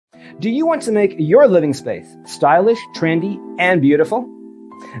Do you want to make your living space stylish, trendy, and beautiful?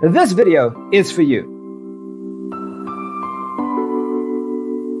 This video is for you.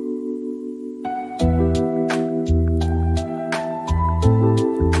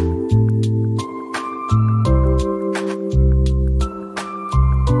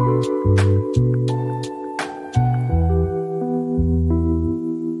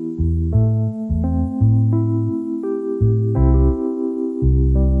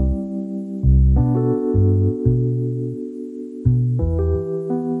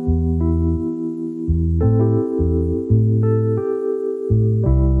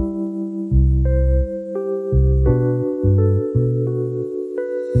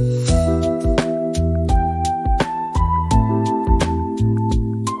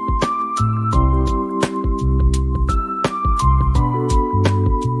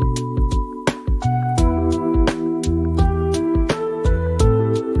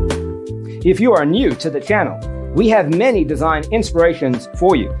 If you are new to the channel, we have many design inspirations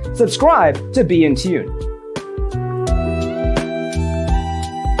for you. Subscribe to be in tune.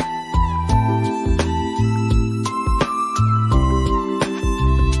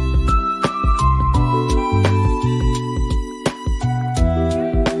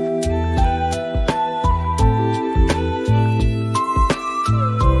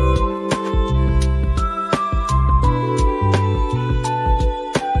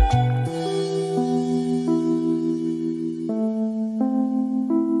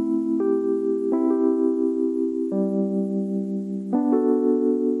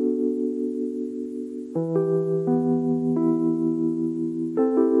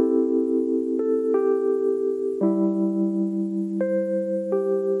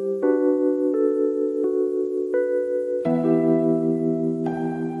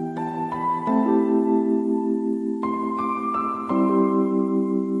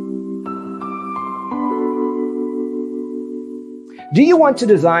 Do you want to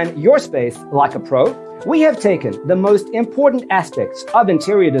design your space like a pro? We have taken the most important aspects of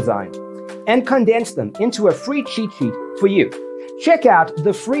interior design and condensed them into a free cheat sheet for you. Check out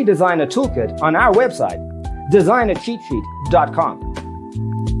the free designer toolkit on our website, designercheatsheet.com.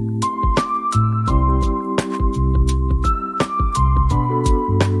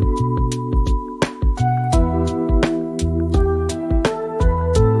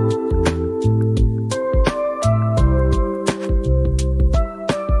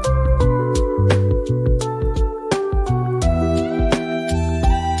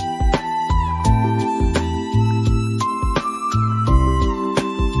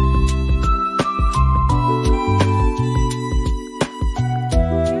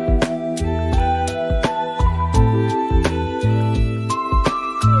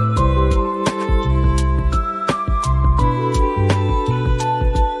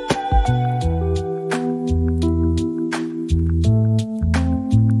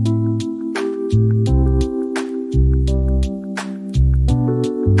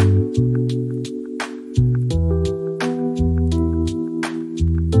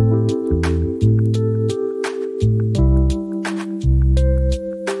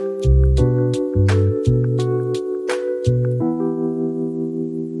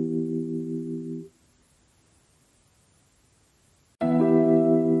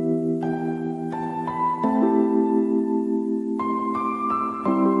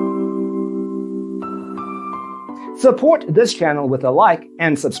 Support this channel with a like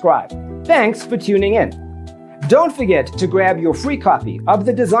and subscribe. Thanks for tuning in. Don't forget to grab your free copy of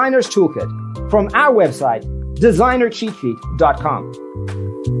the Designer's Toolkit from our website, designercheatsheet.com.